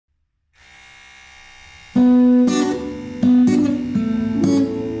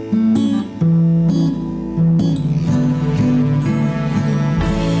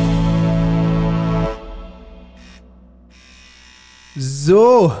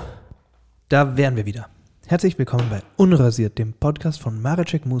So, da wären wir wieder. Herzlich willkommen bei Unrasiert, dem Podcast von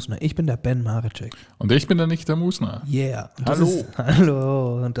Mareczek Musner. Ich bin der Ben Mareczek. Und ich bin der Nicht der Musner. Yeah. Hallo.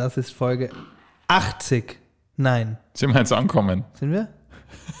 Hallo. Und das ist Folge 80. Nein. Sind wir jetzt angekommen? Sind wir?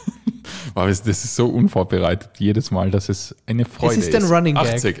 Wow, das ist so unvorbereitet jedes Mal, dass es eine Freude ist. Es ist ein Running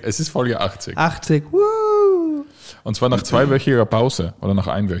Gag. 80. Es ist Folge 80. 80. Woo. Und zwar nach zweiwöchiger Pause oder nach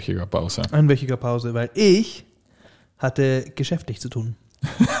einwöchiger Pause. Einwöchiger Pause, weil ich hatte geschäftlich zu tun.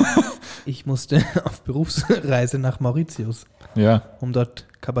 Ich musste auf Berufsreise nach Mauritius, um dort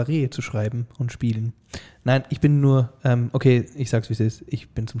Kabarett zu schreiben und spielen. Nein, ich bin nur, okay, ich sag's wie es ist, ich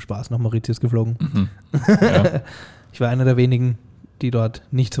bin zum Spaß nach Mauritius geflogen. Mhm. Ja. Ich war einer der wenigen, die dort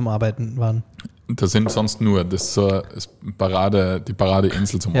nicht zum Arbeiten waren. Das sind sonst nur, das ist so die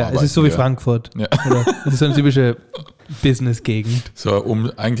Paradeinsel zum Arbeiten. Ja, es ist so wie Frankfurt. Ja. Das ist so eine typische Business-Gegend.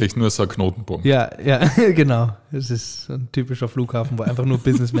 Eigentlich nur so ein Knotenpunkt. Ja, genau. Es ist so ein typischer Flughafen, wo einfach nur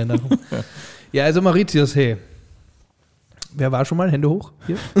Businessmänner rum. Ja, also Mauritius, hey. Wer war schon mal? Hände hoch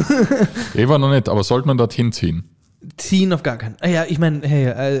hier? Ich war noch nicht, aber sollte man dorthin ziehen? Ziehen auf gar keinen. Ja, ich meine,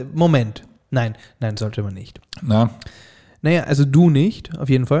 hey, Moment. Nein, sollte man nicht. Naja, also du nicht, auf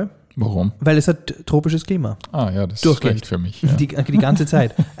jeden Fall. Warum? Weil es hat tropisches Klima. Ja, das ist schlecht für mich. Ja. Die ganze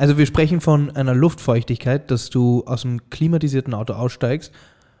Zeit. Also wir sprechen von einer Luftfeuchtigkeit, dass du aus einem klimatisierten Auto aussteigst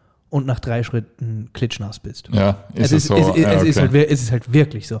und nach 3 Schritten klitschnass bist. Ja, es ist halt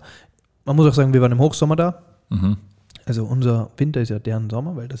wirklich so. Man muss auch sagen, wir waren im Hochsommer da. Mhm. Also unser Winter ist ja deren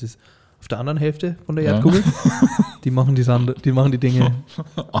Sommer, weil das ist auf der anderen Hälfte von der Erdkugel. Die machen die Dinge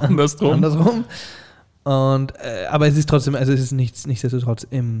andersrum. Und, aber es ist trotzdem, also es ist nichtsdestotrotz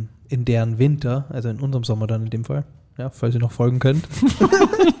in deren Winter, also in unserem Sommer dann in dem Fall, ja, falls ihr noch folgen könnt.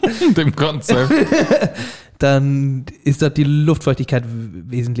 Dem Konzept. Dann ist dort die Luftfeuchtigkeit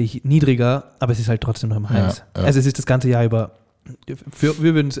wesentlich niedriger, aber es ist halt trotzdem noch im heiß. Ja. Also es ist das ganze Jahr über, wir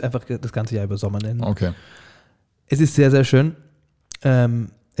würden es einfach das ganze Jahr über Sommer nennen. Okay. Es ist sehr, sehr schön.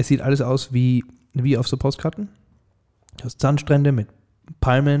 Es sieht alles aus wie auf so Postkarten. Du hast Sandstrände mit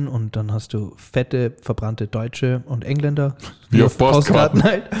Palmen und dann hast du fette, verbrannte Deutsche und Engländer. Wie auf Postkarten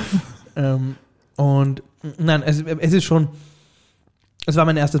halt. Und nein, es ist schon, es war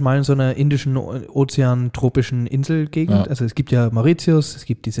mein erstes Mal in so einer indischen, ozeantropischen Inselgegend. Ja. Also es gibt ja Mauritius, es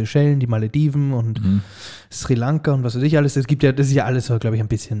gibt die Seychellen, die Malediven und Sri Lanka und was weiß ich alles. Das ist ja alles so, glaube ich, ein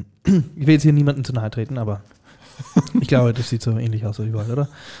bisschen, ich will jetzt hier niemandem zu nahe treten, aber ich glaube, das sieht so ähnlich aus wie überall, oder?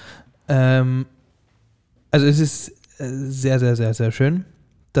 Also es ist sehr, sehr, sehr, sehr schön.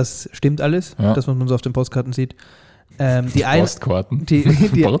 Das stimmt alles, das, was man so auf den Postkarten sieht. Die Postkarten? Die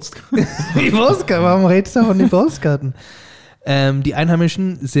Postkarten, warum redest du von den Postkarten? Die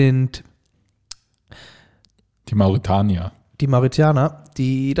Einheimischen sind die Mauretanier. Die Mauritianer,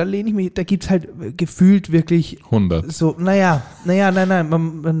 da lehne ich mich, da gibt es halt gefühlt wirklich 100. So, nein,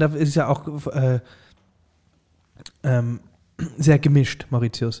 da ist ja auch sehr gemischt,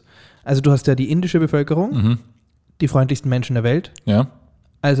 Mauritius. Also du hast ja die indische Bevölkerung, die freundlichsten Menschen der Welt. Ja.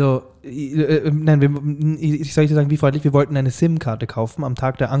 Also, ich soll dir sagen, wie freundlich, wir wollten eine SIM-Karte kaufen am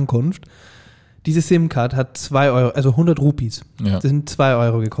Tag der Ankunft. Diese SIM-Card hat 2 Euro, also 100 Rupees. Ja. Das sind 2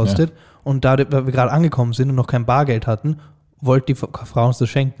 Euro gekostet. Ja. Und da wir gerade angekommen sind und noch kein Bargeld hatten, wollte die Frau uns das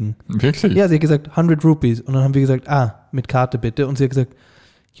schenken. Wirklich? Ja, sie hat gesagt, 100 Rupees. Und dann haben wir gesagt, mit Karte bitte. Und sie hat gesagt,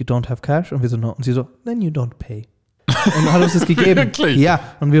 you don't have cash? Und wir so, no. Und sie so, then you don't pay. Und dann hat uns das gegeben. Wirklich? Ja,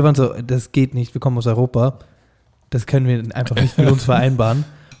 und wir waren so, das geht nicht, wir kommen aus Europa. Das können wir einfach nicht mit uns vereinbaren.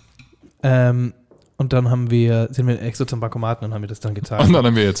 Und dann sind wir extra zum Bankomaten und haben wir das dann gezahlt. Und dann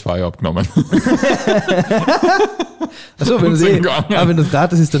haben wir jetzt 2 abgenommen. Achso, wenn das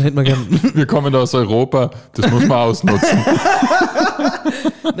gratis ist, dann hätten wir gern. Wir kommen aus Europa, das muss man ausnutzen.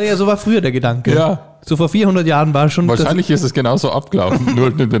 Naja, so war früher der Gedanke. Ja. So vor 400 Jahren war schon. Wahrscheinlich ist es genauso abgelaufen, nur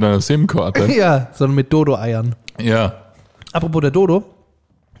nicht mit einer SIM-Karte. Ja, sondern mit Dodo-Eiern. Ja. Apropos der Dodo,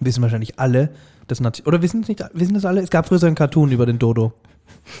 wissen wahrscheinlich alle, wissen das alle? Es gab früher so einen Cartoon über den Dodo.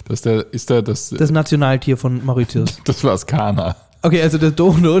 Das Nationaltier von Mauritius. Das war Skana. Okay, also der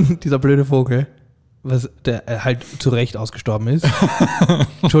Dodo, dieser blöde Vogel, der halt zu Recht ausgestorben ist.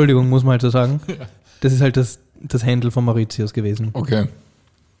 Entschuldigung, muss man halt so sagen. Das ist halt das Händel von Mauritius gewesen. Okay.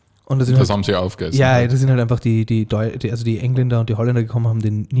 Und das haben sie aufgegessen. Ja, das sind halt einfach die Engländer und die Holländer gekommen, haben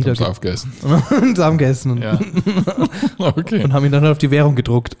den aufgegessen. Und haben gegessen. Ja. Okay. Und haben ihn dann halt auf die Währung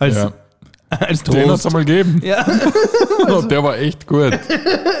gedruckt. Als Trost. Den hat es einmal gegeben. Ja. Also, der war echt gut.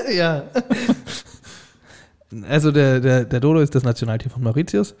 Ja. Also der Dodo ist das Nationaltier von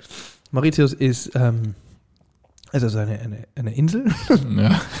Mauritius. Mauritius ist also eine Insel.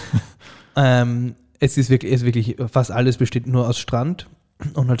 Ja. Es ist wirklich fast alles besteht nur aus Strand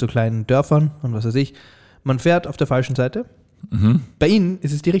und halt so kleinen Dörfern und was weiß ich. Man fährt auf der falschen Seite. Bei ihnen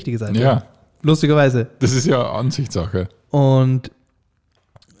ist es die richtige Seite. Ja. Lustigerweise. Das ist ja Ansichtssache. Und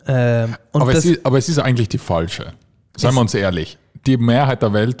aber es ist eigentlich die falsche. Seien wir uns ehrlich. Die Mehrheit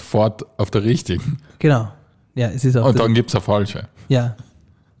der Welt fährt auf der richtigen. Genau. Ja, es ist auch. Und dann gibt es eine falsche. Ja.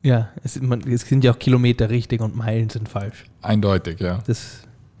 Ja, es sind ja auch Kilometer richtig und Meilen sind falsch. Eindeutig, ja. Das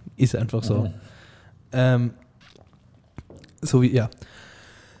ist einfach so. So wie, ja.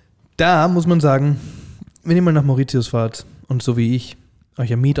 Da muss man sagen, wenn ihr mal nach Mauritius fahrt und so wie ich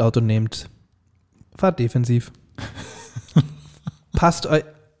euch ein Mietauto nehmt, fahrt defensiv. Passt euch.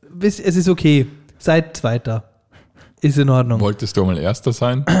 Es ist okay. Seid Zweiter. Ist in Ordnung. Wolltest du mal Erster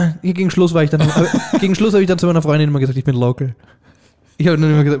sein? Gegen Schluss habe ich dann zu meiner Freundin immer gesagt, ich bin local. Ich habe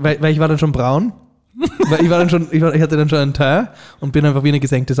dann immer gesagt, weil ich war dann schon braun. Weil ich hatte dann schon einen Teil und bin einfach wie eine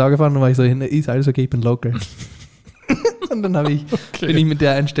gesenkte Sau gefahren und war ich so, ist alles okay, ich bin local. Und dann bin ich mit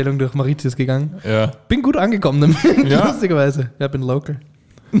der Einstellung durch Mauritius gegangen. Ja. Bin gut angekommen damit, ja. Lustigerweise. Ja, bin local.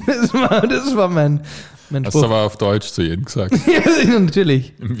 Das war mein Spruch. Hast du aber auf Deutsch zu jedem gesagt? Ja,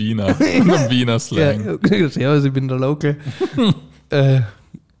 natürlich. Im Wiener Slang. Ja, also ich bin der Local.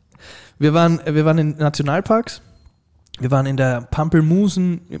 Wir waren in Nationalparks. Wir waren in der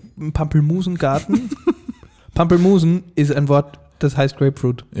Pampelmusengarten. Pampelmusen ist ein Wort, das heißt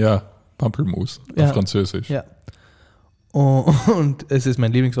Grapefruit. Ja, Pampelmus auf Französisch. Ja. Und es ist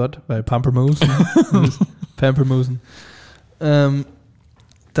mein Lieblingswort, weil Pampelmusen. Pampelmusen. Dann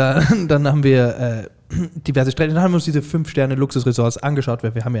haben wir diverse Strände. Dann haben wir uns diese 5-Sterne-Luxusresorts angeschaut,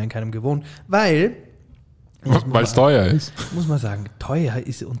 weil wir haben ja in keinem gewohnt. Weil es teuer ist. Muss man sagen, teuer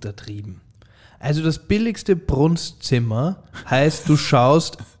ist untertrieben. Also das billigste Brunstzimmer heißt, du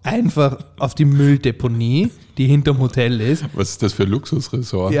schaust einfach auf die Mülldeponie, die hinterm Hotel ist. Was ist das für ein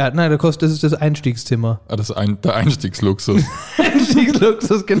Luxusresort? Ja, nein, das ist das Einstiegszimmer. Der Einstiegsluxus.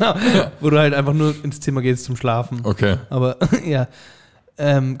 Einstiegsluxus, genau. Ja. Wo du halt einfach nur ins Zimmer gehst zum Schlafen. Okay. Aber ja,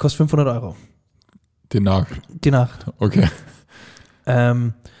 kostet 500 €. Die Nacht. Okay.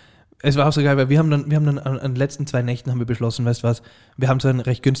 Es war auch so geil, weil wir haben dann an den letzten 2 Nächten haben wir beschlossen, weißt du was, wir haben so ein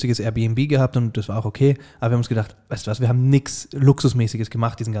recht günstiges Airbnb gehabt und das war auch okay, aber wir haben uns gedacht, weißt du was, wir haben nichts Luxusmäßiges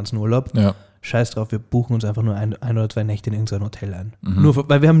gemacht, diesen ganzen Urlaub. Ja. Scheiß drauf, wir buchen uns einfach nur ein oder 2 Nächte in irgendein Hotel ein. Nur,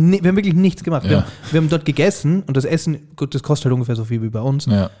 weil wir haben wirklich nichts gemacht. Ja. Wir haben dort gegessen und das Essen, gut, das kostet halt ungefähr so viel wie bei uns,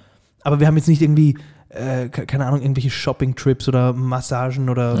 ja. Aber wir haben jetzt nicht irgendwie, keine Ahnung, irgendwelche Shopping-Trips oder Massagen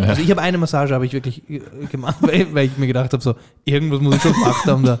oder. Ja. Also ich habe eine Massage, habe ich wirklich gemacht, weil ich mir gedacht habe, so, irgendwas muss ich schon gemacht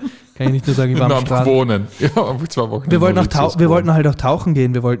haben, da kann ich nicht nur sagen, ich war am Strand. Wohnen. Ja, 2 Wochen. Wir wollten halt auch tauchen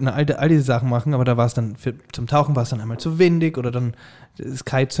gehen, wir wollten all diese Sachen machen, aber da war es dann, zum Tauchen war es dann einmal zu windig oder dann das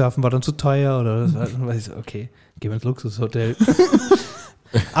Kitesurfen war dann zu teuer oder dann war ich so, okay, gehen wir ins Luxushotel.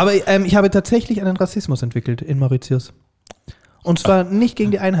 Aber ich habe tatsächlich einen Rassismus entwickelt in Mauritius. Und zwar nicht gegen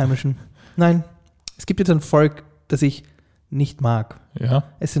die Einheimischen. Nein, es gibt jetzt ein Volk, das ich nicht mag. Ja.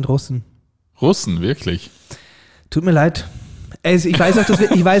 Es sind Russen. Russen, wirklich? Tut mir leid. Ich weiß auch, dass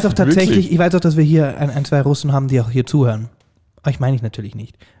wir hier ein, 2 Russen haben, die auch hier zuhören. Aber ich meine ich natürlich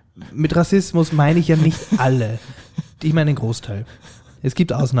nicht. Mit Rassismus meine ich ja nicht alle. Ich meine den Großteil. Es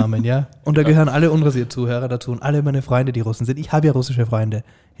gibt Ausnahmen, ja. Und da gehören alle unrasierte Zuhörer dazu und alle meine Freunde, die Russen sind. Ich habe ja russische Freunde,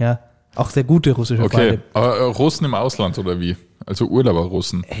 ja. Auch sehr gute russische Freunde. Okay, aber Russen im Ausland oder wie? Also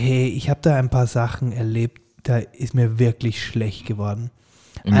Urlauber-Russen. Hey, ich habe da ein paar Sachen erlebt, da ist mir wirklich schlecht geworden.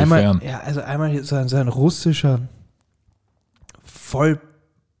 Inwiefern? Einmal so ein russischer,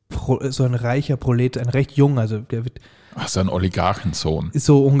 so ein reicher Prolet, ein recht jung, also der wird. Ach, so ein Oligarchensohn.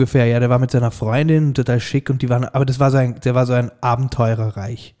 So ungefähr, ja, der war mit seiner Freundin total schick und aber der war so ein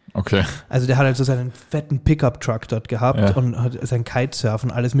Abenteurerreich. Okay. Also der hat halt so seinen fetten Pickup-Truck dort gehabt und hat sein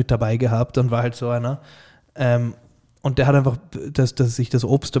Kitesurfen alles mit dabei gehabt und war halt so einer. Und der hat einfach sich das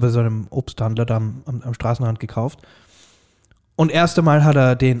Obst bei so einem Obsthandler da am Straßenrand gekauft. Und erst einmal hat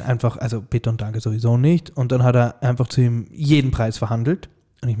er den einfach, also bitte und danke sowieso nicht, und dann hat er einfach zu ihm jeden Preis verhandelt.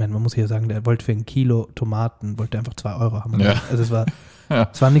 Und ich meine, man muss hier sagen, der wollte für 1 Kilo Tomaten, wollte einfach 2 € haben. Ja. Also es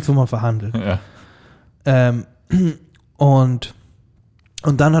war nichts, wo man verhandelt. Ja. Und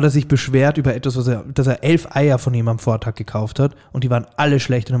dann hat er sich beschwert über etwas, dass er 11 Eier von ihm am Vortag gekauft hat und die waren alle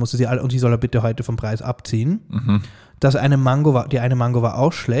schlecht und er musste sie alle, und die soll er bitte heute vom Preis abziehen. Mhm. Die eine Mango war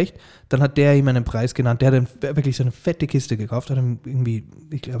auch schlecht. Dann hat der ihm einen Preis genannt. Der hat dann wirklich so eine fette Kiste gekauft, hat ihm irgendwie,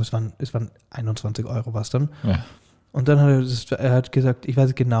 ich glaube, es waren 21 € was dann. Ja. Und dann hat er hat gesagt, ich weiß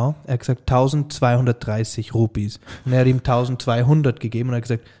nicht genau, er hat gesagt 1230 Rupees. Und er hat ihm 1200 gegeben und er hat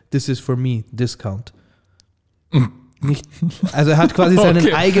gesagt, this is for me, discount. Nicht, also er hat quasi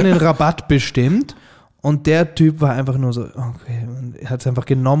seinen eigenen Rabatt bestimmt und der Typ war einfach nur so, okay, er hat es einfach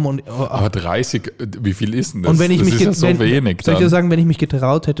genommen und... Aber 30, wie viel ist denn das? Und wenn ich das mich ist ja so wenig. Soll ich dir sagen, wenn ich mich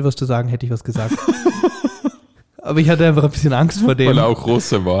getraut hätte, was zu sagen, hätte ich was gesagt. Aber ich hatte einfach ein bisschen Angst vor denen. Weil er auch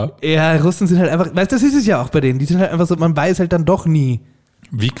Russe war. Ja, Russen sind halt einfach, weißt du, das ist es ja auch bei denen. Die sind halt einfach so, man weiß halt dann doch nie.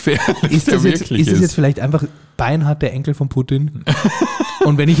 Wie gefährlich ist das wirklich ist. Ist es jetzt vielleicht einfach beinhart der Enkel von Putin?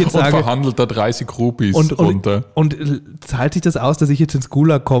 Und wenn ich jetzt sage... Und verhandelt da 30 Rupees runter. Und zahlt sich das aus, dass ich jetzt ins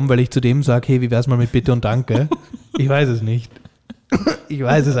Gulag komme, weil ich zu dem sage, hey, wie wär's mal mit Bitte und Danke? Ich weiß es nicht. Ich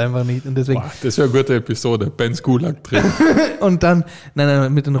weiß es einfach nicht. Und deswegen, das wäre eine gute Episode. Bens Gulag drin. Und dann,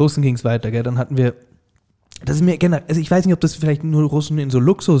 nein, mit den Russen ging es weiter. Gell? Dann hatten wir, das ist mir generell, also ich weiß nicht, ob das vielleicht nur Russen in so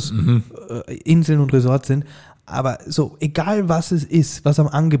Luxusinseln und Resorts sind, aber so, egal was es ist, was am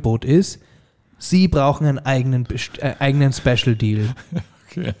Angebot ist, sie brauchen einen eigenen Special Deal.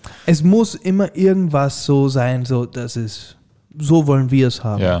 Okay. Es muss immer irgendwas so sein, so, das ist, so wollen wir es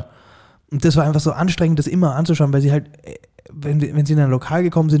haben. Ja. Und das war einfach so anstrengend, das immer anzuschauen, weil sie halt, wenn sie in ein Lokal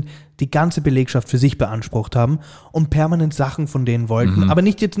gekommen sind, die ganze Belegschaft für sich beansprucht haben und permanent Sachen von denen wollten. Aber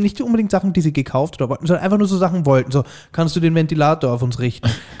nicht unbedingt Sachen, die sie gekauft oder wollten, sondern einfach nur so Sachen wollten. So, kannst du den Ventilator auf uns richten?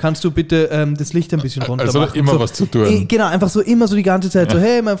 Kannst du bitte das Licht ein bisschen runter machen? Also immer so, was zu tun. Genau, einfach so immer so die ganze Zeit so,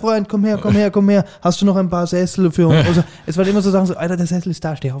 hey, mein Freund, komm her. Hast du noch ein paar Sessel für uns? Also, es waren immer so Sachen so, Alter, der Sessel ist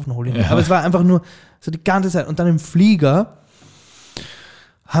da, steh auf und hol ihn. Ja. Aber es war einfach nur so die ganze Zeit. Und dann im Flieger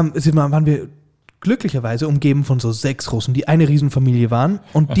waren wir glücklicherweise umgeben von so 6 Russen, die eine Riesenfamilie waren.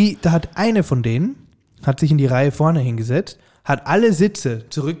 Und da hat eine von denen, hat sich in die Reihe vorne hingesetzt, hat alle Sitze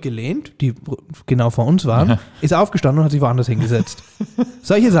zurückgelehnt, die genau vor uns waren, ist aufgestanden und hat sich woanders hingesetzt.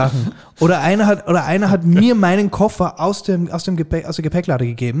 Solche Sachen. Oder einer hat mir meinen Koffer aus der Gepäcklade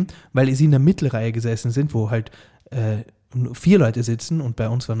gegeben, weil sie in der Mittelreihe gesessen sind, wo halt nur 4 Leute sitzen und bei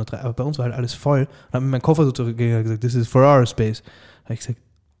uns waren nur 3, aber bei uns war halt alles voll. Und hat mir meinen Koffer so zurückgegeben und gesagt, this is for our space. Da habe ich gesagt,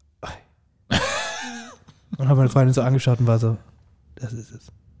 und habe meine Freundin so angeschaut und war so, das ist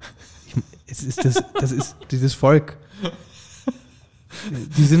es. Das ist dieses Volk.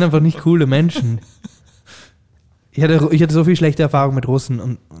 Die sind einfach nicht coole Menschen. Ich hatte so viel schlechte Erfahrungen mit Russen.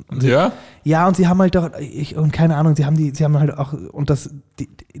 Und ja? Ja, und sie haben halt doch, und keine Ahnung, sie haben halt auch, und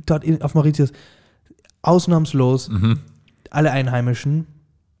dort auf Mauritius, ausnahmslos alle Einheimischen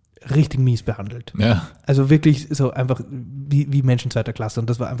richtig mies behandelt. Ja. Also wirklich so einfach wie Menschen zweiter Klasse. Und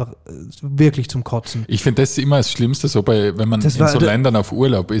das war einfach wirklich zum Kotzen. Ich finde das immer das Schlimmste, so wenn man in so Ländern auf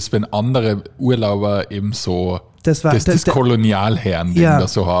Urlaub ist, wenn andere Urlauber eben so das Kolonialherren da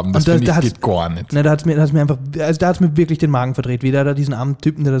so haben. Das finde ich geht gar nicht. Na, da hat es mir wirklich den Magen verdreht. Wie der da diesen armen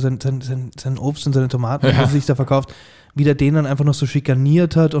Typen, der da sein Obst und seine Tomaten sich da verkauft, wie der den dann einfach noch so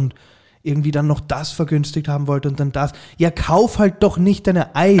schikaniert hat und irgendwie dann noch das vergünstigt haben wollte und dann das. Ja, kauf halt doch nicht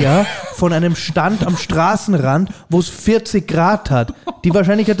deine Eier von einem Stand am Straßenrand, wo es 40 Grad hat. Die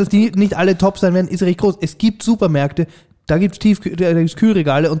Wahrscheinlichkeit, dass die nicht alle top sein werden, ist recht groß. Es gibt Supermärkte, da gibt's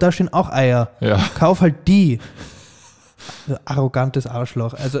Kühlregale und da stehen auch Eier. Ja. Kauf halt die. Arrogantes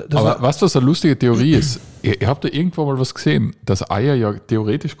Arschloch. Also, aber was das eine lustige Theorie ist, ihr habt da irgendwo mal was gesehen, dass Eier ja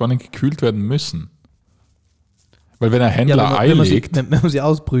theoretisch gar nicht gekühlt werden müssen. Weil wenn ein Händler Ei legt... Wenn man sie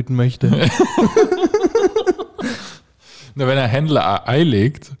ausbrüten möchte. Na, wenn ein Händler ein Ei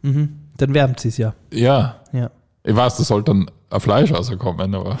legt... Dann wärmt sie es ja. Ja. Ich weiß, da soll dann ein Fleisch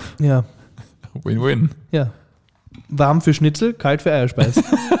rauskommen, aber... Ja. Win-win. Ja. Warm für Schnitzel, kalt für Eierspeis.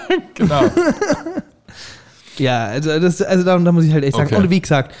 Genau. Ja, also da muss ich halt echt sagen. Und wie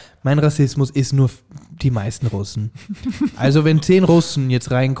gesagt, mein Rassismus ist nur die meisten Russen. Also wenn 10 Russen jetzt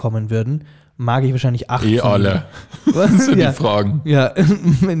reinkommen würden... mag ich wahrscheinlich 8. Alle. Was sind die Fragen? Ja,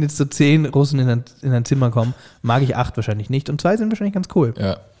 wenn jetzt so 10 Russen in ein Zimmer kommen, mag ich 8 wahrscheinlich nicht. Und 2 sind wahrscheinlich ganz cool.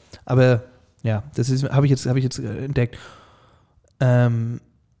 Ja. Aber ja, das habe ich jetzt entdeckt. Ja,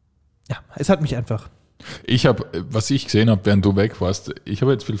 es hat mich einfach. Was ich gesehen habe, während du weg warst, ich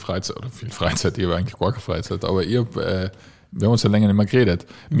habe jetzt viel Freizeit, ich habe eigentlich gar keine Freizeit, aber wir haben uns ja länger nicht mehr geredet.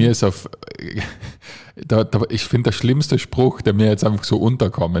 Mir ist ich finde, der schlimmste Spruch, der mir jetzt einfach so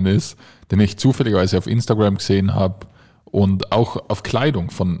unterkommen ist, den ich zufälligerweise auf Instagram gesehen habe und auch auf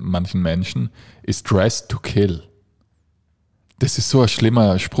Kleidung von manchen Menschen, ist Dress to Kill. Das ist so ein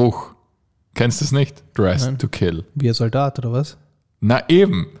schlimmer Spruch. Kennst du das nicht? Dress to Kill. Wie ein Soldat oder was? Na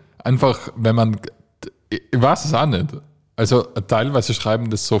eben. Einfach, wenn man, ich weiß es auch nicht. Also teilweise schreiben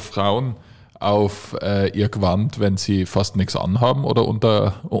das so Frauen auf ihr Gewand, wenn sie fast nichts anhaben oder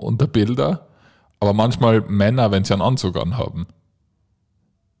unter Bilder. Aber manchmal Männer, wenn sie einen Anzug anhaben.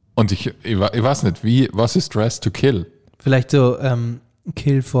 Und ich weiß nicht, was ist Dress to Kill? Vielleicht so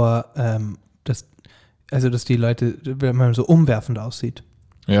Kill vor, dass die Leute, wenn man so umwerfend aussieht.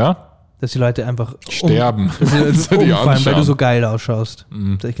 Ja? Dass die Leute einfach sterben, dass sie umfallen, weil du so geil ausschaust.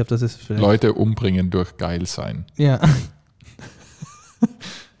 Mhm. Ich glaube, das ist vielleicht... Leute umbringen durch geil sein. Ja.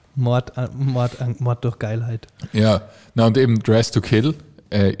 Mord durch Geilheit. Ja, na und eben Dress to Kill,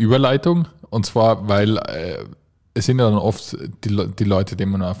 Überleitung. Und zwar, weil es sind ja dann oft die Leute, die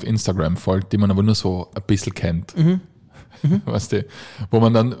man auf Instagram folgt, die man aber nur so ein bisschen kennt. Weißt du, wo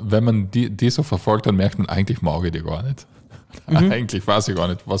man dann, wenn man die so verfolgt, dann merkt man, eigentlich mag ich die gar nicht. Eigentlich weiß ich gar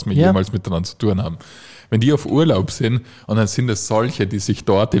nicht, was wir jemals miteinander zu tun haben. Wenn die auf Urlaub sind und dann sind es solche, die sich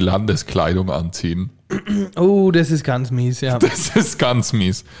dort die Landeskleidung anziehen. Oh, das ist ganz mies, ja. Das ist ganz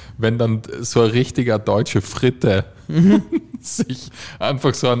mies. Wenn dann so ein richtiger deutsche Fritte sich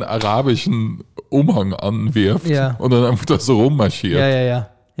einfach so einen arabischen Umhang anwirft und dann einfach da so rummarschiert.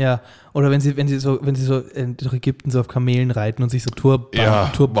 Ja. Oder wenn sie so durch Ägypten so auf Kamelen reiten und sich so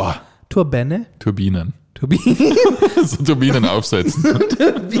Turbine? Turbinen. So Turbinen aufsetzen.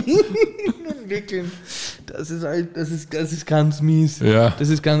 Turbinen wickeln. Das ist ganz mies. Ja. Das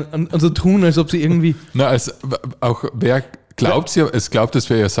ist ganz, und so tun, als ob sie irgendwie. Na, wer glaubt, es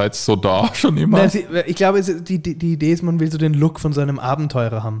wäre, ihr seid so da schon immer? Nein, ich glaube, die Idee ist, man will so den Look von so einem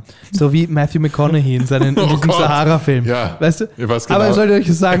Abenteurer haben. So wie Matthew McConaughey in diesem Sahara-Film. Ja. Weißt du? Ich weiß genau. Aber ich sollte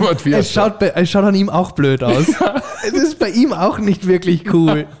euch sagen, es schaut an ihm auch blöd aus. Ja. Es ist bei ihm auch nicht wirklich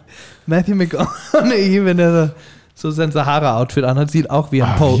cool. Matthew McConaughey, wenn er so sein Sahara-Outfit anhat, sieht auch wie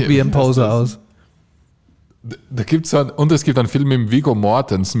ein Poser aus. Da gibt's und es gibt einen Film mit Viggo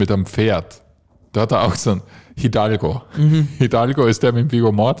Mortensen mit einem Pferd. Da hat er auch so ein Hidalgo. Hidalgo ist der mit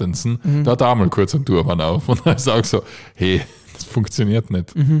Viggo Mortensen. Da hat er auch mal kurz einen Turban auf. Und er ist auch so, hey, das funktioniert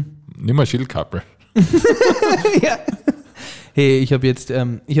nicht. Nimm mal Schildkappe. Ja. Hey, ich hatte ja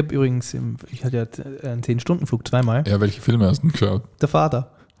einen 10-Stunden-Flug zweimal. Ja, welche Filme hast du denn geschaut? Der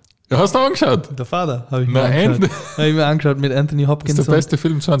Vater. Ja, hast du angeschaut? Der Vater habe ich mir angeschaut. Habe ich mir angeschaut mit Anthony Hopkins. Das ist der beste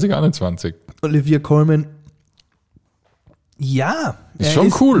Film 2021. Olivia Colman. Ja. Ist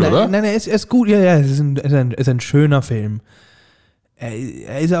schon cool, oder? Nein, er ist gut. Ja, es ist ein schöner Film.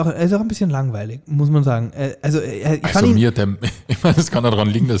 Er ist auch ein bisschen langweilig, muss man sagen. Ich meine, das kann daran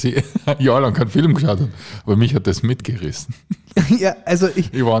liegen, dass ich ein Jahr lang keinen Film geschaut habe. Aber mich hat das mitgerissen. Ja, also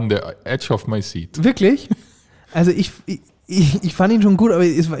ich war on the edge of my seat. Wirklich? Also ich fand ihn schon gut, aber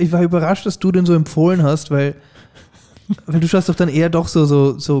ich war überrascht, dass du den so empfohlen hast, weil du schaust doch dann eher doch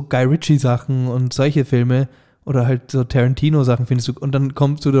so Guy Ritchie-Sachen und solche Filme oder halt so Tarantino-Sachen findest du und dann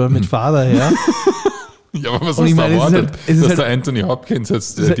kommst du da mit Vater her. Ja, aber was hast du erwartet? Dass der Anthony Hopkins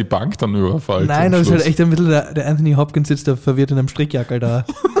jetzt die Bank dann überfällt? Nein, aber es ist halt echt ein bisschen der Anthony Hopkins sitzt da verwirrt in einem Strickjackel da.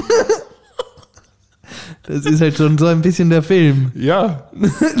 Das ist halt schon so ein bisschen der Film. Ja.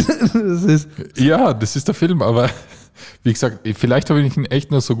 Das ist der Film, aber wie gesagt, vielleicht habe ich ihn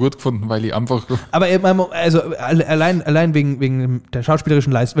echt nur so gut gefunden, weil ich einfach... Aber also allein wegen der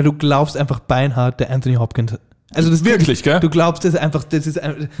schauspielerischen Leistung, weil du glaubst einfach beinhart, der Anthony Hopkins... Also das wirklich, gell? Du glaubst das einfach...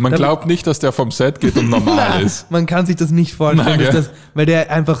 Man glaubt nicht, dass der vom Set geht und normal ist. Man kann sich das nicht vorstellen, weil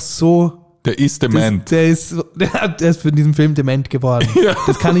der einfach so... Der ist dement. Der ist für diesen Film dement geworden. Ja.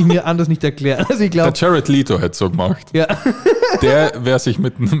 Das kann ich mir anders nicht erklären. Also ich glaub, der Jared Leto hätte so gemacht. Ja. Der wäre sich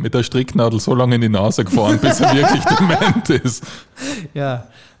mit der Stricknadel so lange in die Nase gefahren, bis er wirklich dement ist. Ja,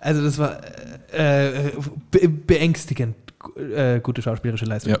 also das war beängstigend gute schauspielerische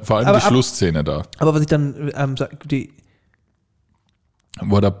Leistung. Ja, vor allem die Schlussszene da. Aber was ich dann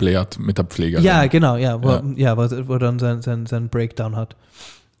wo er blärt mit der Pflegerin. Ja, genau, wo er dann sein Breakdown hat.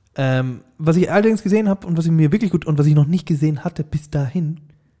 Was ich allerdings gesehen habe und was ich mir wirklich gut und was ich noch nicht gesehen hatte bis dahin,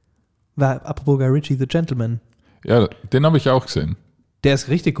 war apropos Guy Ritchie, The Gentleman. Ja, den habe ich auch gesehen. Der ist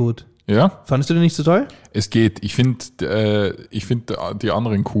richtig gut. Ja? Fandest du den nicht so toll? Es geht. Ich finde die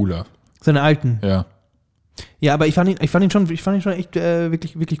anderen cooler. Seine alten? Ja. Ja, aber ich fand ihn schon echt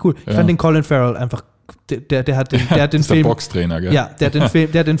wirklich, wirklich cool. Ich fand den Colin Farrell einfach, der hat den Film... Der Boxtrainer, gell? Ja, der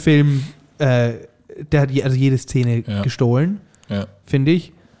hat den Film, der hat also jede Szene gestohlen, finde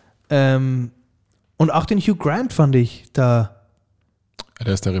ich. Und auch den Hugh Grant fand ich da.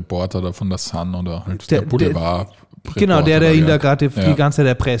 Der ist der Reporter da von der Sun oder halt der Boulevard. Genau, der ihn da gerade die ganze Zeit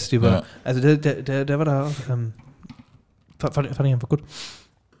erpresst über. Ja. Also der war da auch, fand ich einfach gut.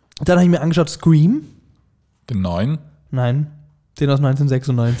 Dann habe ich mir angeschaut Scream. Den neuen? Nein, den aus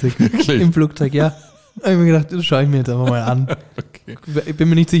 1996. Im Flugzeug, ja. Da habe ich mir gedacht, das schaue ich mir jetzt einfach mal an. Okay. Ich bin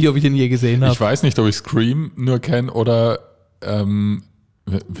mir nicht sicher, ob ich den je gesehen habe. Ich weiß nicht, ob ich Scream nur kenne oder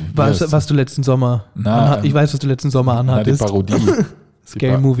was du letzten Sommer ich weiß, was du letzten Sommer anhattest. Die Parodie.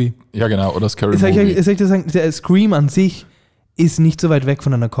 Scary Movie. Ja, genau, oder Scary Movie. Soll ich dir sagen, der Scream an sich ist nicht so weit weg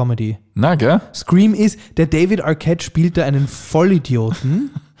von einer Comedy. Na, gell? Scream ist, der David Arquette spielt da einen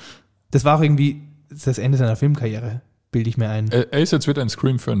Vollidioten. Das war auch irgendwie das Ende seiner Filmkarriere, bilde ich mir ein. Er ist jetzt wieder in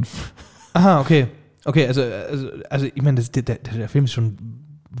Scream 5. Aha, okay. Okay, also ich meine, der Film ist schon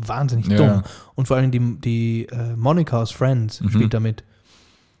wahnsinnig dumm. Und vor allem die Monica aus Friends spielt da mit.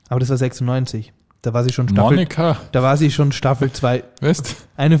 Aber das war 96. Da war sie schon Staffel... Monica? Da war sie schon Staffel 2. Weißt?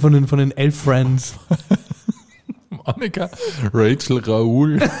 Eine von den 11 Friends. Monika, Rachel,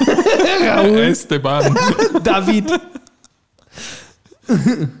 Raoul, Esteban, David.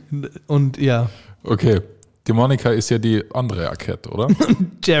 Und ja. Okay, die Monika ist ja die andere Arquette, oder?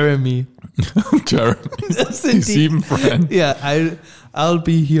 Jeremy. Das sind die 7 Friends. Ja, I'll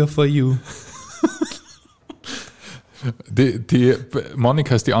be here for you. Die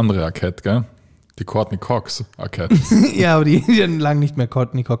Monika ist die andere Arquette, gell? Die Courtney Cox Arquette. Ja, aber die ist ja lang nicht mehr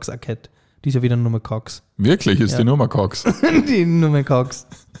Courtney Cox Arquette. Die ist ja wieder Nummer Cox. Wirklich? Ist die Nummer Cox? Die Nummer Cox.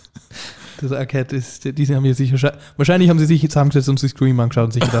 Das Arquette ist, die haben hier sicher, wahrscheinlich haben sie sich zusammengesetzt und sich Scream angeschaut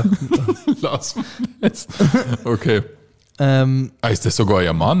und sich gedacht, lass mal jetzt. Okay. Ist das sogar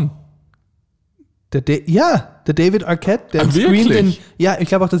ihr Mann? Der David Arquette, der Scream, ja, ich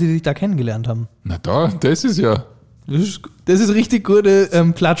glaube auch, dass sie sich da kennengelernt haben. Na das ist ja... Das ist richtig gute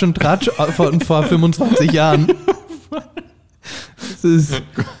Klatsch und Tratsch von vor 25 Jahren. Das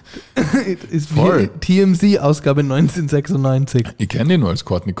ist voll. TMZ-Ausgabe 1996. Ich kenne ihn nur als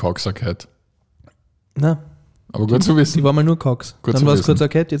Courtney Cox Arquette. Na. Aber gut zu wissen. Die war mal nur Cox. Dann war es kurz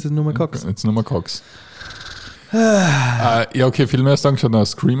Arquette, jetzt ist nur mal Cox. Jetzt nur mal Cox. Ja, okay, viel mehr hast du angeschaut.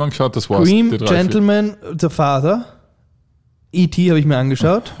 Hast Scream angeschaut, das war's. Scream, Gentleman, The Father. E.T. habe ich mir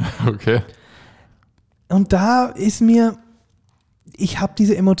angeschaut. Okay. Und da ist mir... Ich habe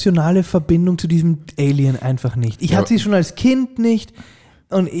diese emotionale Verbindung zu diesem Alien einfach nicht. Ich hatte sie schon als Kind nicht.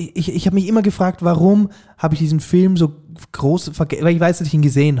 Und ich habe mich immer gefragt, warum habe ich diesen Film so groß vergessen, weil ich weiß, dass ich ihn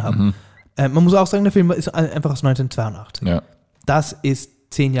gesehen habe. Mhm. Man muss auch sagen, der Film ist einfach aus 1982. Ja. Das ist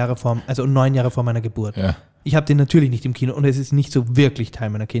 9 Jahre vor meiner Geburt. Ja. Ich habe den natürlich nicht im Kino und es ist nicht so wirklich Teil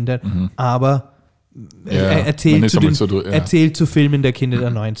meiner Kindheit, aber er erzählt zu Filmen der Kinder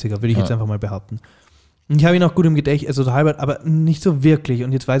der 90er, würde ich jetzt einfach mal behaupten. Und ich habe ihn auch gut im Gedächtnis, also so halb, aber nicht so wirklich.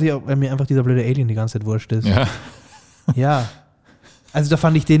 Und jetzt weiß ich auch, weil mir einfach dieser blöde Alien die ganze Zeit wurscht ist. Ja. Ja. Also da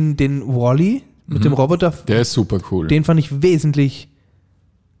fand ich den Wall-E mit dem Roboter. Der ist super cool. Den fand ich wesentlich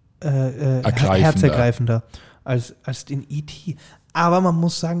herzergreifender als den E.T. Aber man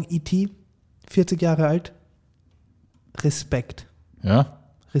muss sagen, E.T., 40 Jahre alt, Respekt. Ja?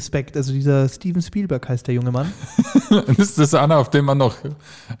 Respekt. Also dieser Steven Spielberg heißt der junge Mann. Das ist einer, auf den man noch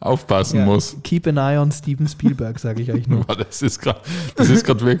aufpassen muss. Keep an eye on Steven Spielberg, sage ich euch nur. Das ist gerade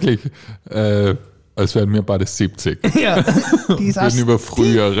wirklich, als wären wir beide 70. Ja. Über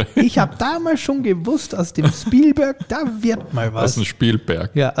frühere. Ich habe damals schon gewusst, aus dem Spielberg, da wird mal was. Aus dem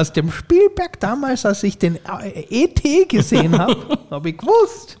Spielberg. Ja, aus dem Spielberg damals, als ich den E.T. gesehen habe ich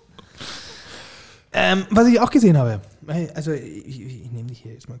gewusst. Was ich auch gesehen habe, also ich nehme dich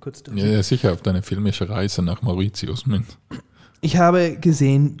hier jetzt mal kurz durch. Ja, sicher, auf deine filmische Reise nach Mauritius mit. Ich habe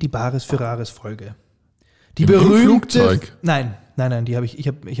gesehen die Bares für Rares Folge. Die Im berühmte... Flugzeug? Nein, die habe ich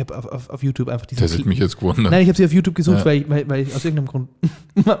habe auf YouTube einfach diese... Das hat mich jetzt gewundert. Nein, ich habe sie auf YouTube gesucht, weil ich aus irgendeinem Grund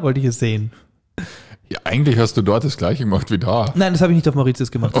wollte ich es sehen. Ja, eigentlich hast du dort das Gleiche gemacht wie da. Nein, das habe ich nicht auf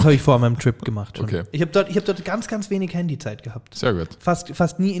Mauritius gemacht. Das habe ich vor meinem Trip gemacht. Schon. Okay. Ich habe dort ganz, ganz wenig Handyzeit gehabt. Sehr gut.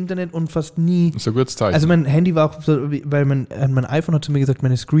 Fast nie Internet und fast nie... Das ist ein gutes Zeichen. Also mein Handy war auch so, weil mein iPhone hat zu mir gesagt,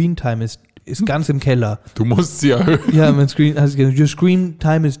 meine Screen Time ist ganz im Keller. Du musst sie erhöhen. Ja, mein Screen, also your Screen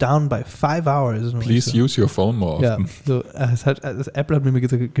Time is down by 5 hours. Please use your phone more often. Ja, so, das Apple hat mir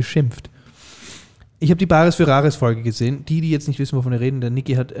gesagt, geschimpft. Ich habe die Bares für Rares Folge gesehen. Die jetzt nicht wissen, wovon wir reden, der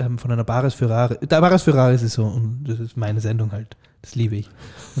Niki hat von einer Bares für Rares. Bares für Rares ist so, und das ist meine Sendung halt. Das liebe ich.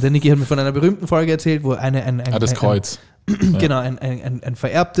 Und der Niki hat mir von einer berühmten Folge erzählt, wo das Kreuz. Genau, ein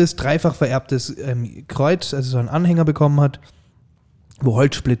vererbtes, dreifach vererbtes Kreuz, also so einen Anhänger bekommen hat, wo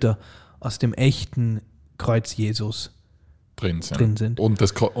Holzsplitter aus dem echten Kreuz Jesus drin sind. Und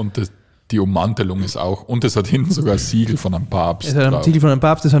die Ummantelung ist auch, und es hat hinten sogar ein Siegel von einem Papst. Es hat ein Siegel von einem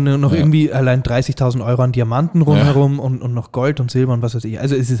Papst, das hat noch irgendwie allein 30.000 Euro an Diamanten rundherum und noch Gold und Silber und was weiß ich.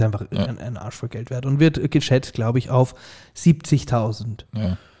 Also es ist einfach ein Arsch voll Geld wert und wird geschätzt, glaube ich, auf 70.000.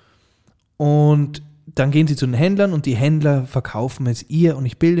 Ja. Und dann gehen sie zu den Händlern und die Händler verkaufen es ihr und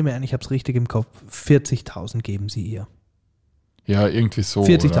ich bilde mir ein, ich habe es richtig im Kopf, 40.000 geben sie ihr. Ja, irgendwie so.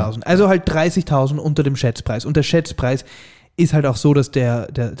 40.000. Also halt 30.000 unter dem Schätzpreis. Und der Schätzpreis ist halt auch so, dass der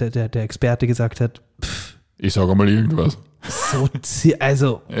Experte gesagt hat, ich sage mal irgendwas.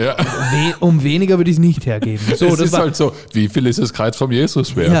 Also um weniger würde ich es nicht hergeben. So, es ist halt so, wie viel ist das Kreuz vom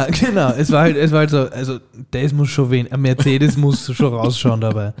Jesus wert? Ja, genau. Es war halt so, also das muss schon ein Mercedes muss schon rausschauen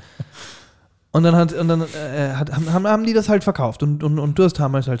dabei. Und dann haben die das halt verkauft und du hast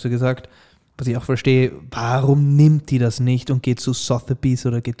damals halt so gesagt, was ich auch verstehe, warum nimmt die das nicht und geht zu Sotheby's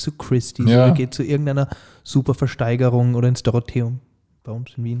oder geht zu Christie's oder geht zu irgendeiner super Versteigerung oder ins Dorotheum, bei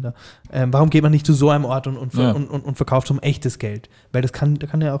uns in Wien da. Warum geht man nicht zu so einem Ort und verkauft um echtes Geld? Weil da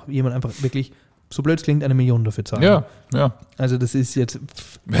kann ja auch jemand einfach wirklich so blöd es klingt, 1 Million dafür zahlen. Ja. Also das ist jetzt...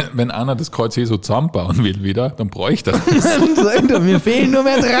 Wenn einer das Kreuz so zusammenbauen will wieder, dann bräuchte er das. Mir fehlen nur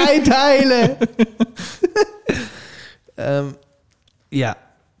mehr 3 Teile. Ja,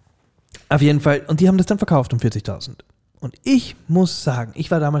 auf jeden Fall. Und die haben das dann verkauft um 40.000. Und ich muss sagen,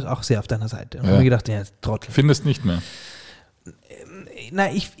 ich war damals auch sehr auf deiner Seite. Und habe mir gedacht, ja, Trottel. Findest nicht mehr?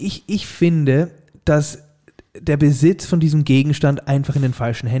 Nein, ich finde, dass der Besitz von diesem Gegenstand einfach in den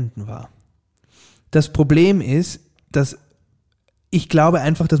falschen Händen war. Das Problem ist, dass ich glaube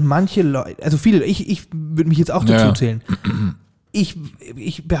einfach, dass manche Leute, also viele, ich würde mich jetzt auch dazu zählen. Ich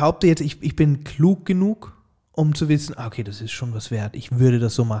behaupte jetzt, ich bin klug genug, um zu wissen, okay, das ist schon was wert, ich würde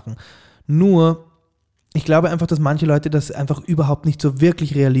das so machen. Nur, ich glaube einfach, dass manche Leute das einfach überhaupt nicht so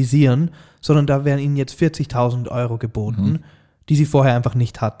wirklich realisieren, sondern da werden ihnen jetzt 40.000 Euro geboten, die sie vorher einfach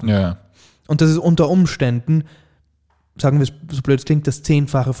nicht hatten. Ja. Und das ist unter Umständen, sagen wir es so blöd es klingt, das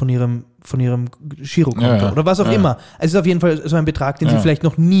 10-fache von ihrem Girokonto oder was auch immer. Also es ist auf jeden Fall so ein Betrag, den sie vielleicht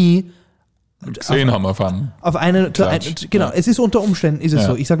noch nie gesehen haben auf eine genau, es ist unter Umständen, ist es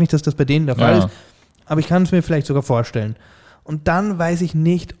so. Ich sage nicht, dass das bei denen der Fall ist, aber ich kann es mir vielleicht sogar vorstellen. Und dann weiß ich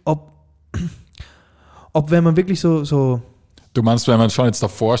nicht, ob wenn man wirklich so Du meinst, wenn man schon jetzt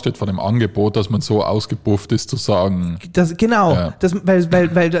davor steht vor dem Angebot, dass man so ausgebufft ist, zu sagen...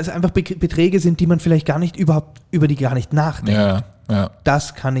 Weil das einfach Beträge sind, die man vielleicht gar nicht über die gar nicht nachdenkt. Ja.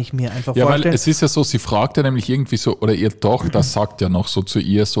 Das kann ich mir einfach vorstellen. Weil es ist ja so, sie fragt ja nämlich irgendwie so, oder ihr Tochter sagt ja noch so zu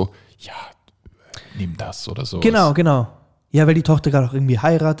ihr so, ja, nimm das oder so. Genau. Ja, weil die Tochter gerade auch irgendwie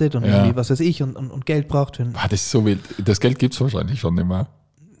heiratet und irgendwie, was weiß ich, und Geld braucht. Das ist so wild. Das Geld gibt es wahrscheinlich schon immer.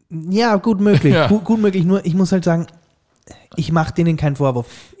 Ja, gut möglich. Gut möglich. Nur ich muss halt sagen, ich mache denen keinen Vorwurf.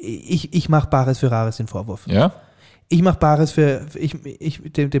 Ich mache Bares für Rares den Vorwurf. Ja? Ich mache Bares für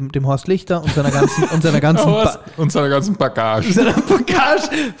dem Horst Lichter und seiner ganzen und seiner ganzen Bagage. Seiner Bagage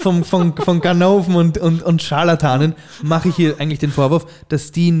von Ganoven und Scharlatanen mache ich hier eigentlich den Vorwurf,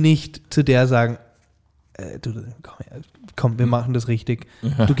 dass die nicht zu der sagen, komm, wir machen das richtig.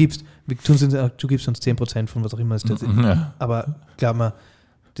 Ja. Du gibst uns 10% von was auch immer es das ist. Ja. Aber glaub mal,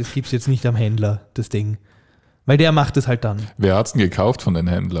 das gibst jetzt nicht am Händler, das Ding. Weil der macht es halt dann. Wer hat es denn gekauft von den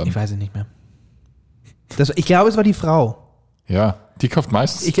Händlern? Ich weiß es nicht mehr. Ich glaube, es war die Frau. Ja, die kauft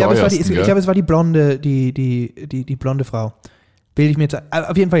meistens ich glaube, es war die blonde, die blonde Frau. Bilde ich mir jetzt.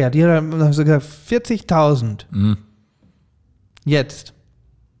 Auf jeden Fall, ja. Die haben so gesagt, 40.000. Mhm. Jetzt.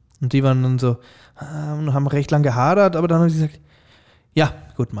 Und die waren dann so, haben recht lang gehadert, aber dann haben sie gesagt, ja,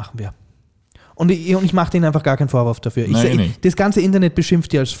 gut, machen wir. Und ich mache denen einfach gar keinen Vorwurf dafür. Das ganze Internet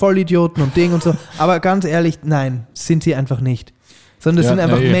beschimpft die als Vollidioten und Ding und so. Aber ganz ehrlich, nein, sind sie einfach nicht. Sondern das sind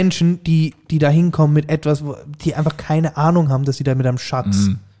einfach Menschen, die da hinkommen mit etwas, die einfach keine Ahnung haben, dass sie da mit einem Schatz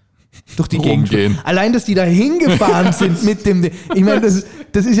durch die Gegend gehen. Allein, dass die da hingefahren sind mit dem... Ich meine, das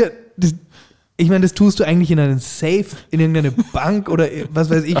ist ja... Ich meine, das tust du eigentlich in einem Safe, in irgendeiner Bank oder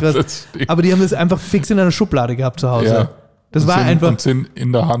was weiß ich was. Aber die haben das einfach fix in einer Schublade gehabt zu Hause. Ja. Das war einfach. Und sind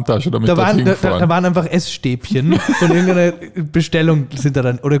in der Handtasche damit da waren einfach Essstäbchen von irgendeiner Bestellung sind da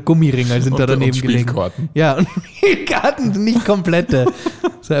dann, oder Gummiringe sind da daneben gelegen. Ja, und Karten, nicht komplette.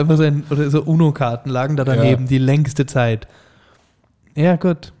 So einfach so UNO-Karten lagen da daneben die längste Zeit. Ja,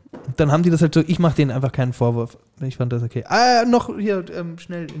 gut. Dann haben die das halt so, ich mache denen einfach keinen Vorwurf. Ich fand das okay. Noch hier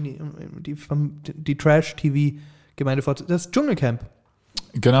schnell in die Trash-TV-Gemeinde fort. Das Dschungelcamp.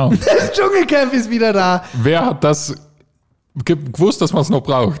 Genau. Das Dschungelcamp ist wieder da. Wer hat das gewusst, dass man es noch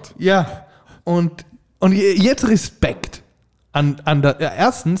braucht? Ja. Und jetzt Respekt an der.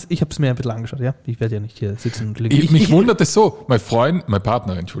 Erstens, ich habe es mir ein bisschen angeschaut, ja. Ich werde ja nicht hier sitzen und liegen. Mich wundert es so. Mein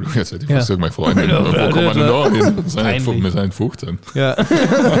Partner, Entschuldigung, jetzt hätte ich fast sagen, meine Freundin. Wo kommen wir denn da hin? Wir sind 15. Ja.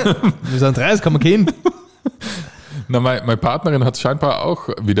 Wir sind 30, kann man gehen. Na, meine Partnerin hat es scheinbar auch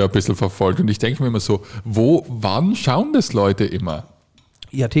wieder ein bisschen verfolgt und ich denke mir immer so, wann schauen das Leute immer?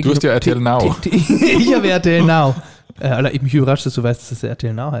 Ja, du hast ja RTL Now. Ich habe RTL Now. Ich mich überrascht, dass du weißt, dass das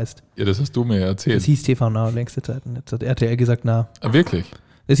RTL Now heißt. Ja, das hast du mir erzählt. Das hieß TV Now längste Zeit. Und jetzt hat RTL gesagt Now. Ah, wirklich?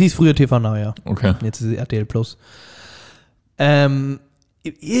 Das hieß früher TV Now, ja. Okay. Und jetzt ist es RTL Plus.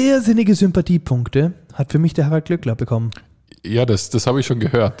 Irrsinnige Sympathiepunkte hat für mich der Harald Glöckler bekommen. Ja, das habe ich schon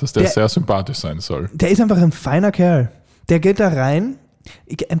gehört, dass der sehr sympathisch sein soll. Der ist einfach ein feiner Kerl. Der geht da rein.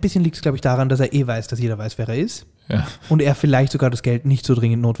 Ein bisschen liegt es, glaube ich, daran, dass er weiß, dass jeder weiß, wer er ist. Ja. Und er vielleicht sogar das Geld nicht so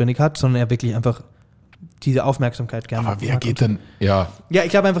dringend notwendig hat, sondern er wirklich einfach diese Aufmerksamkeit gerne hat. Aber wer geht denn? Ja. Ja, ich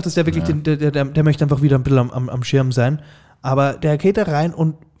glaube einfach, dass der wirklich, der möchte einfach wieder ein bisschen am Schirm sein. Aber der geht da rein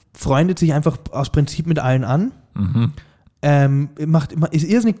und freundet sich einfach aus Prinzip mit allen an. Mhm. Ist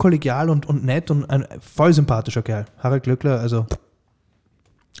irrsinnig kollegial und nett und ein voll sympathischer Kerl. Harald Glöckler, also.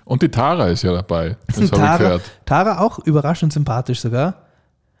 Und die Tara ist ja dabei. Das habe ich gehört. Tara auch überraschend sympathisch sogar.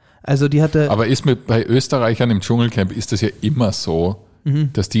 Also die hatte... Aber bei Österreichern im Dschungelcamp ist das ja immer so,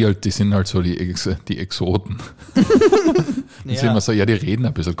 dass die sind halt so die Exoten. Die sind immer so, die reden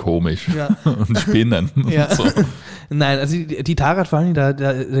ein bisschen komisch und spinnen und so. Nein, also die Tara hat vor allem, da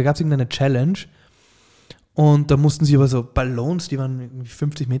gab es irgendeine Challenge und da mussten sie über so Ballons, die waren irgendwie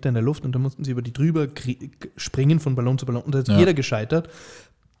 50 Meter in der Luft und da mussten sie über die drüber springen von Ballon zu Ballon und da ist jeder gescheitert.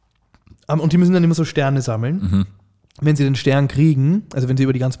 Und die müssen dann immer so Sterne sammeln. Wenn sie den Stern kriegen, also wenn sie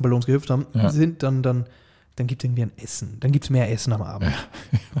über die ganzen Ballons gehüpft haben, dann gibt es irgendwie ein Essen. Dann gibt es mehr Essen am Abend.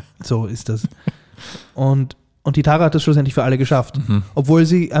 So ist das. Und die Tara hat das schlussendlich für alle geschafft. Obwohl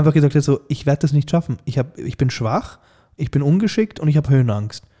sie einfach gesagt hat, so, ich werde das nicht schaffen. Ich bin schwach, ich bin ungeschickt und ich habe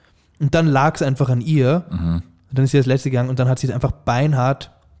Höhenangst. Und dann lag es einfach an ihr. Und dann ist sie das letzte gegangen und dann hat sie es einfach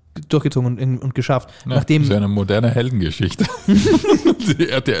beinhart durchgezogen und geschafft. Ja, das ist eine moderne Heldengeschichte. Die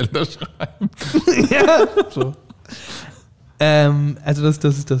RTL da schreiben. Ja, so. Also das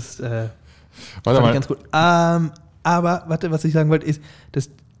ist warte mal. Ganz gut. Aber, was ich sagen wollte, ist,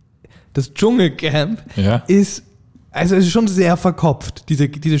 das Dschungelcamp ist, also es ist schon sehr verkopft,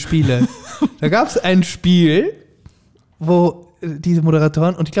 diese Spiele. Da gab es ein Spiel, wo diese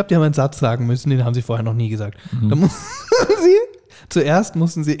Moderatoren, und ich glaube, die haben einen Satz sagen müssen, den haben sie vorher noch nie gesagt. Da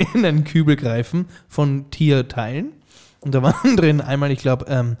mussten sie in einen Kübel greifen von Tierteilen. Und da waren drin einmal, ich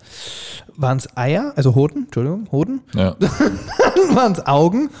glaube, waren es Eier, also Hoden. Ja. Dann waren es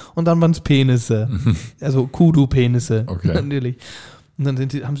Augen und dann waren es Penisse. Also Kudu-Penisse, natürlich. Und dann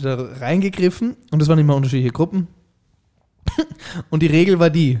haben sie da reingegriffen und das waren immer unterschiedliche Gruppen. Und die Regel war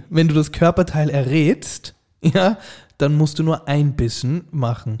die, wenn du das Körperteil errätst, dann musst du nur ein Bissen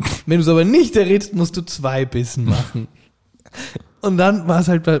machen. Wenn du es aber nicht errätst, musst du 2 Bissen machen. Und dann war es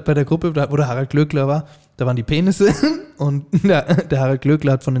halt bei der Gruppe, wo der Harald Glöckler war, da waren die Penisse und der Harald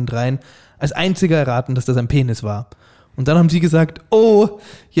Glöckler hat von den dreien als einziger erraten, dass das ein Penis war. Und dann haben sie gesagt,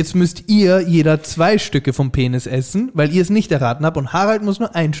 jetzt müsst ihr jeder 2 Stücke vom Penis essen, weil ihr es nicht erraten habt und Harald muss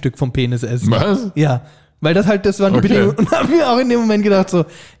nur 1 Stück vom Penis essen. Was? Ja, weil das waren die Bedingungen. Und haben wir auch in dem Moment gedacht so,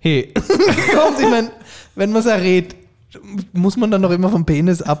 hey, kommt, ich meine, wenn man es errät, muss man dann noch immer vom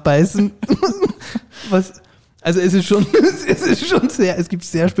Penis abbeißen? Also es ist schon es gibt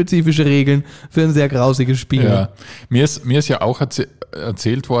sehr spezifische Regeln für ein sehr grausiges Spiel. Ja. Mir ist ja auch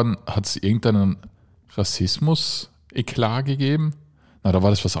erzählt worden, hat es irgendeinen Rassismus-Eklat gegeben? Na, da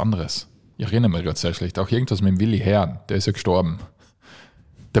war das was anderes. Ich erinnere mich gerade sehr schlecht. Auch irgendwas mit dem Willi Herrn, der ist ja gestorben.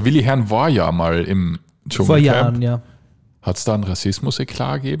 Der Willi Herrn war ja mal im Dschungelcamp. Vor Jahren, ja. Hat es da einen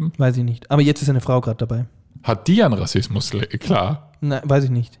Rassismus-Eklat gegeben? Weiß ich nicht. Aber jetzt ist eine Frau gerade dabei. Hat die einen Rassismus-Eklat? Nein, weiß ich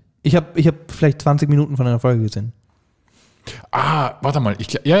nicht. Ich hab vielleicht 20 Minuten von einer Folge gesehen. Warte mal. Ich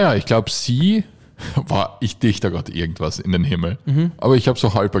glaube, sie war, ich dichte gerade irgendwas in den Himmel. Aber ich habe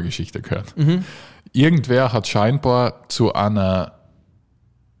so halbe Geschichte gehört. Irgendwer hat scheinbar zu einer,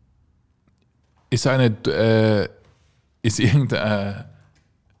 ist wer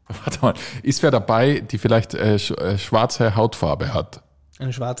dabei, die vielleicht schwarze Hautfarbe hat?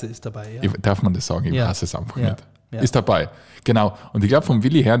 Eine schwarze ist dabei, ja. Darf man das sagen? Ich hasse es einfach nicht. Ja. Ist dabei. Genau. Und ich glaube, vom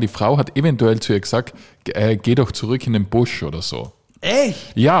Willi Herrn, die Frau hat eventuell zu ihr gesagt, geh doch zurück in den Busch oder so.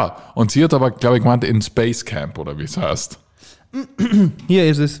 Echt? Ja. Und sie hat aber, glaube ich, gemeint, in Space Camp oder wie es heißt. Hier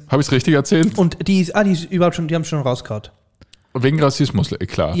ist es. Habe ich es richtig erzählt? Und die ist überhaupt schon, die haben es schon rausgehauen. Wegen Rassismus,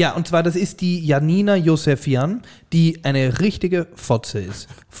 klar. Ja, und zwar, das ist die Janina Josefian, die eine richtige Fotze ist.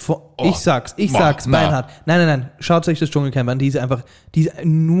 Ich sag's beinhart. Nein, schaut euch das Dschungelcamp an, die ist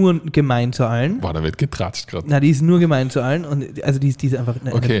nur gemein zu allen. Boah, da wird getratscht gerade. Na, die ist nur gemein zu allen und also die ist einfach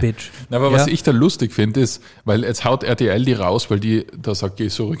eine Bitch. Na, aber was ich da lustig finde, ist, weil jetzt haut RTL die raus, weil die da sagt, geh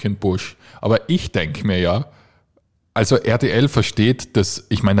zurück in den Busch. Aber ich denke mir ja, also RTL versteht das,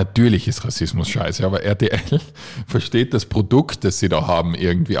 ich meine, natürlich ist Rassismus scheiße, aber RTL versteht das Produkt, das sie da haben,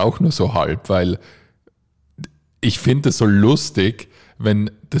 irgendwie auch nur so halb, weil ich finde es so lustig,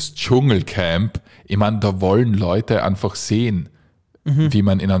 wenn das Dschungelcamp, ich meine, da wollen Leute einfach sehen, wie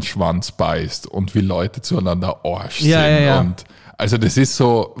man in einen Schwanz beißt und wie Leute zueinander Arsch sind. Ja. Und also das ist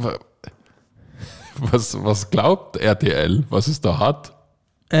so, was glaubt RTL, was es da hat?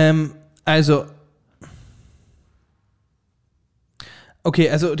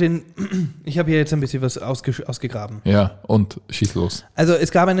 Okay, also ich habe hier jetzt ein bisschen was ausgegraben. Ja, und schieß los. Also es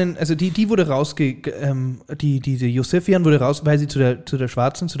gab die wurde diese Josefian wurde raus, weil sie zu der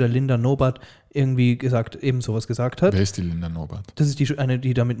Schwarzen, zu der Linda Nobart irgendwie eben sowas gesagt hat. Wer ist die Linda Nobart? Das ist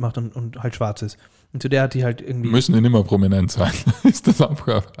die da mitmacht und halt schwarz ist. Und zu der hat die halt irgendwie... Müssen die nicht mehr prominent sein. Ist das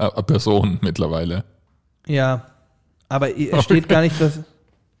einfach eine Person mittlerweile? Ja, aber es steht gar nicht, was...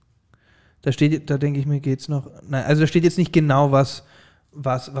 Da denke ich mir, geht's noch... Nein, also da steht jetzt nicht genau, was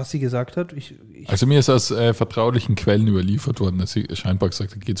was sie gesagt hat. Also mir ist aus vertraulichen Quellen überliefert worden, dass sie scheinbar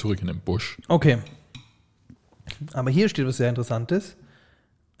gesagt hat, geh zurück in den Busch. Okay. Aber hier steht was sehr Interessantes.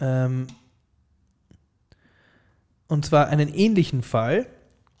 Und zwar einen ähnlichen Fall.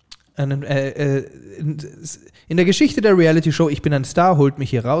 In der Geschichte der Reality-Show Ich bin ein Star, holt mich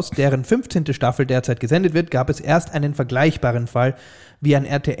hier raus, deren 15. Staffel derzeit gesendet wird, gab es erst einen vergleichbaren Fall, wie ein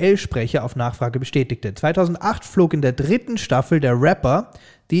RTL-Sprecher auf Nachfrage bestätigte. 2008 flog in der 3. Staffel der Rapper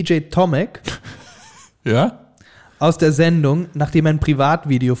DJ Tomek aus der Sendung, nachdem ein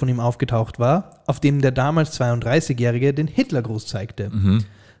Privatvideo von ihm aufgetaucht war, auf dem der damals 32-Jährige den Hitlergruß zeigte. Mhm.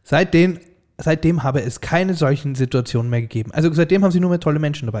 Seitdem habe es keine solchen Situationen mehr gegeben. Also seitdem haben sie nur mehr tolle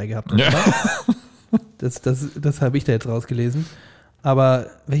Menschen dabei gehabt. Ja. Das habe ich da jetzt rausgelesen. Aber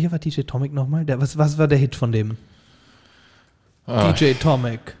welcher war DJ Tomek nochmal? Was war der Hit von dem? DJ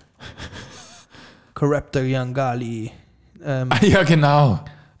Tomek. Corrupter Young Gali. Ja, genau.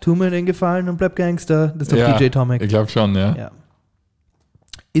 Tu mir den Gefallen und bleib Gangster. Das ist doch DJ Tomek. Ich glaube schon, ja.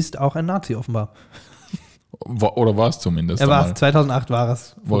 Ist auch ein Nazi offenbar. Oder war es zumindest? Er war es, 2008 war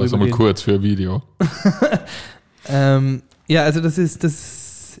es. War es einmal kurz für ein Video. Also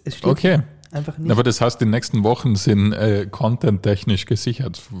es steht einfach nicht. Aber das heißt, die nächsten Wochen sind content-technisch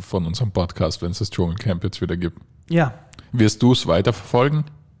gesichert von unserem Podcast, wenn es das Dschungelcamp jetzt wieder gibt. Ja. Wirst du es weiterverfolgen?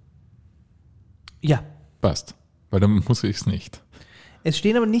 Ja. Passt. Weil dann muss ich es nicht. Es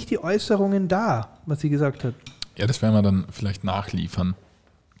stehen aber nicht die Äußerungen da, was sie gesagt hat. Ja, das werden wir dann vielleicht nachliefern.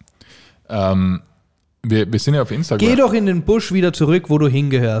 Wir sind ja auf Instagram. Geh doch in den Busch wieder zurück, wo du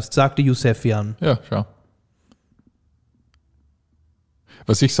hingehörst, sagte Yusefian. Ja, schau.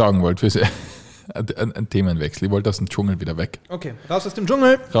 Was ich sagen wollte, ein Themenwechsel. Ich wollte aus dem Dschungel wieder weg. Okay, raus aus dem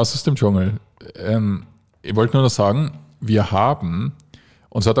Dschungel. Raus aus dem Dschungel. Ich wollte nur noch sagen, wir haben,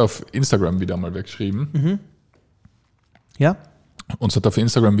 uns hat auf Instagram wieder mal weggeschrieben. Mhm. Ja. Uns hat auf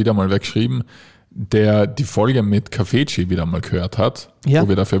Instagram wieder mal weggeschrieben, der die Folge mit Cafeci wieder mal gehört hat, wo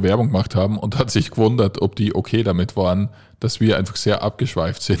wir dafür Werbung gemacht haben und hat sich gewundert, ob die okay damit waren, dass wir einfach sehr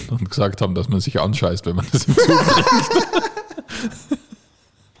abgeschweift sind und gesagt haben, dass man sich anscheißt, wenn man das im Zug bringt.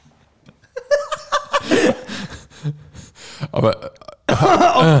 Aber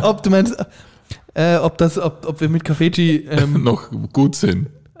ob du meinst, ob wir mit Cafeci noch gut sind.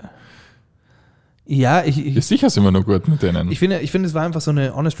 Ja, sicher sind wir noch gut mit denen. Ich finde, es war einfach so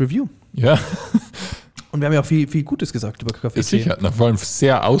eine honest Review. Ja. Und wir haben ja auch viel, viel Gutes gesagt über Café. Sicher, vor allem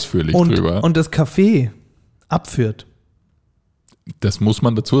sehr ausführlich drüber. Und das Café abführt. Das muss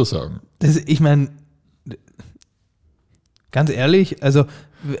man dazu sagen. Ich meine, ganz ehrlich,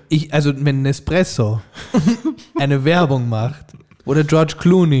 wenn Nespresso eine Werbung macht oder George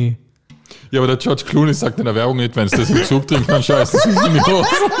Clooney. Ja, aber der George Clooney sagt in der Werbung nicht, wenn es das im Zug trinkt, dann scheißt es in die Hose.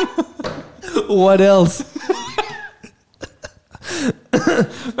 What else?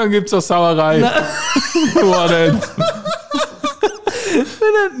 Dann gibt's auch Sauerei. What else?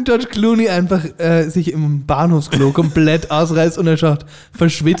 Wenn George Clooney einfach sich im Bahnhofsklo komplett ausreißt und er schaut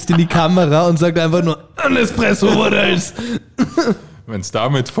verschwitzt in die Kamera und sagt einfach nur ein Espresso, what else? Wenn sie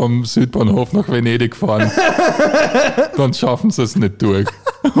damit vom Südbahnhof nach Venedig fahren, dann schaffen sie es nicht durch.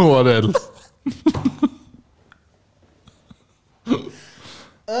 What else?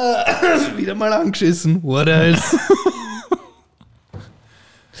 Wieder mal angeschissen. What else?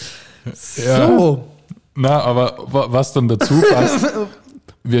 Ja. So. Na, aber was dann dazu passt,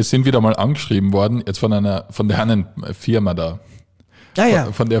 wir sind wieder mal angeschrieben worden, jetzt von der einen Firma da. Ah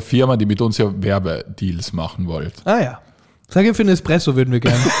ja. Von der Firma, die mit uns ja Werbedeals machen wollte. Ah ja. Sag ich, für einen Espresso würden wir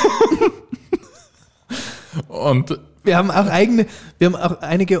gerne. Und wir haben auch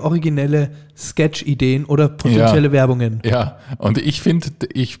einige originelle Sketch-Ideen oder potenzielle Werbungen. Ja, und ich finde,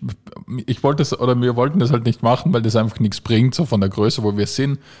 ich wollte es, oder wir wollten das halt nicht machen, weil das einfach nichts bringt, so von der Größe, wo wir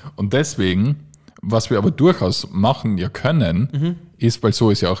sind. Und deswegen, was wir aber durchaus machen ja können, ist, weil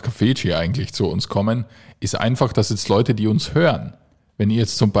so ist ja auch Cafeci eigentlich zu uns kommen, ist einfach, dass jetzt Leute, die uns hören, wenn ihr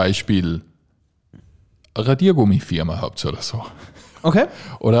jetzt zum Beispiel eine Radiergummifirma habt oder so. Okay.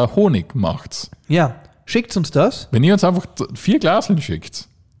 Oder Honig macht's. Ja. Schickt uns das. Wenn ihr uns einfach 4 Glaseln schickt.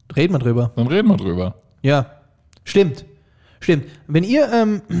 Reden wir drüber. Dann reden wir drüber. Ja. Stimmt. Wenn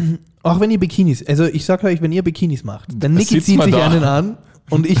ihr, auch wenn ihr Bikinis, also ich sag euch, wenn ihr Bikinis macht, dann Niki zieht sich einen an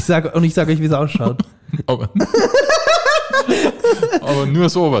und ich sag euch, wie es ausschaut. Aber nur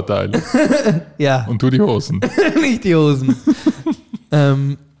das Oberteil. Ja. Und du die Hosen. Nicht die Hosen.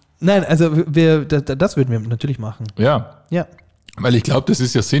 Nein, also das würden wir natürlich machen. Ja. Ja. Weil ich glaube, das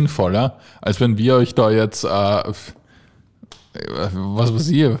ist ja sinnvoller, als wenn wir euch da jetzt, was weiß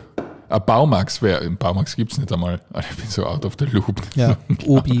ich, ein Baumax wäre, im Baumax gibt es nicht einmal, ich bin so out of the loop. Ja,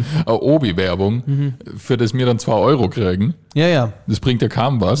 Obi. Eine Obi-Werbung, für das wir dann 2 Euro kriegen. Ja. Das bringt ja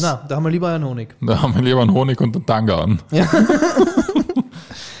kaum was. Na, da haben wir lieber einen Honig. Da haben wir lieber einen Honig und einen Tanga an. Ja.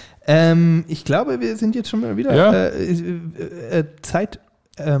 Ich glaube, wir sind jetzt schon mal wieder Zeit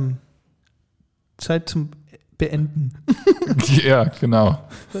zum Beenden. Ja, genau.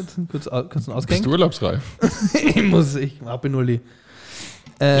 Kannst du ausgehen? Bist du urlaubsreif? ich habe nur die.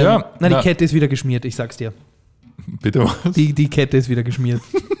 Die Kette ist wieder geschmiert, ich sag's dir. Bitte was? Die Kette ist wieder geschmiert.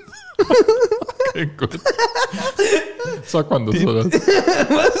 Okay, gut. Sag man das, oder? Was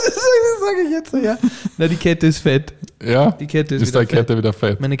sage ich jetzt? Ja. Na, die Kette ist fett. Ja? Die Kette ist wieder deine fett. Kette wieder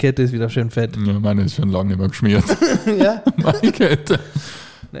fett? Meine Kette ist wieder schön fett. Ja, meine ist schon lange nicht mehr geschmiert. Ja? Meine Kette.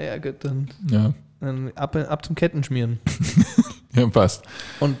 Naja, gut, dann, ja. dann ab zum Kettenschmieren. Ja, passt.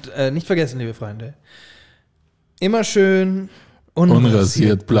 Und nicht vergessen, liebe Freunde, immer schön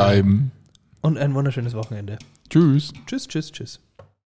unrasiert bleiben. Und ein wunderschönes Wochenende. Tschüss. Tschüss.